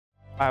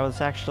I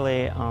was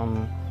actually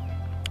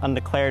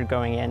undeclared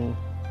going in.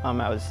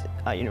 I was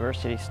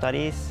university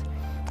studies,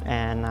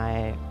 and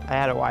I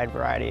had a wide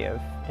variety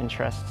of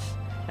interests.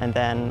 And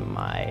then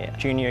my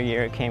junior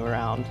year came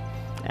around,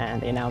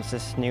 and they announced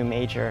this new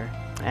major,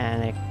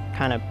 and it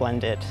kind of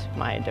blended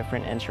my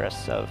different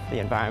interests of the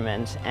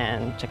environment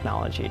and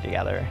technology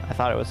together. I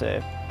thought it was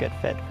a good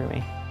fit for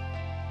me.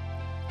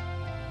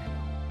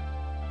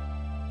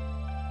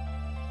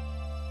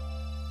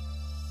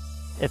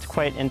 It's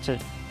quite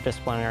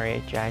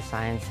interdisciplinary,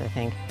 GIScience, I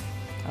think.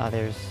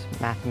 There's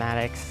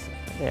mathematics,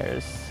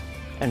 there's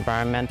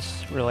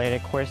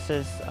environment-related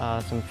courses,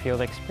 some field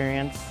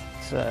experience.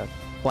 It's a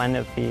blend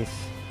of these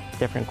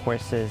different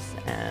courses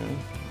and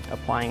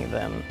applying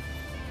them.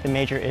 The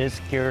major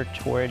is geared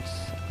towards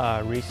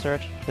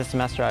research. This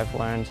semester I've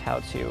learned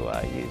how to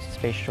use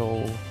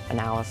spatial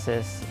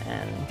analysis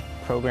and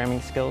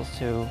programming skills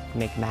to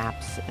make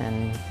maps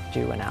and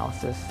do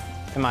analysis.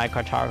 In my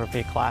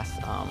cartography class,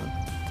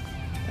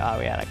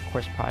 we had a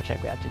course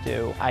project we had to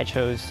do. I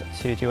chose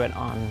to do it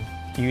on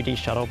UD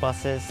shuttle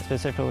buses,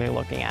 specifically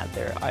looking at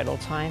their idle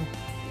time.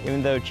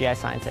 Even though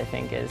GIScience, I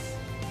think,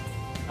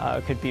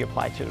 could be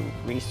applied to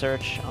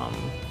research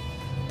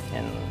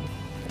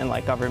in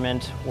like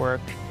government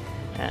work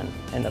and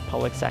in the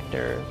public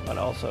sector, but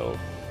also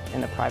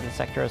in the private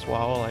sector as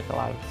well. Like a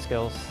lot of the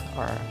skills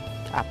are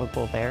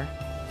applicable there.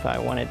 If I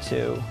wanted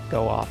to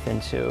go off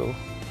into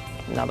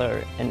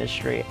another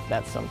industry,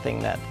 that's something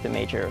that the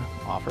major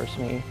offers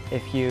me.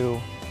 If you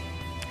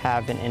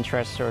have an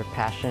interest or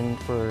passion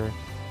for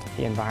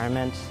the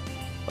environment,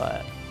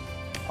 but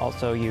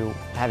also you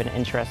have an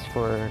interest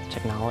for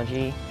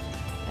technology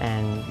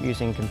and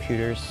using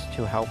computers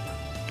to help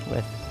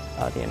with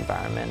the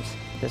environment,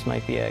 this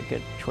might be a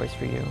good choice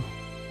for you.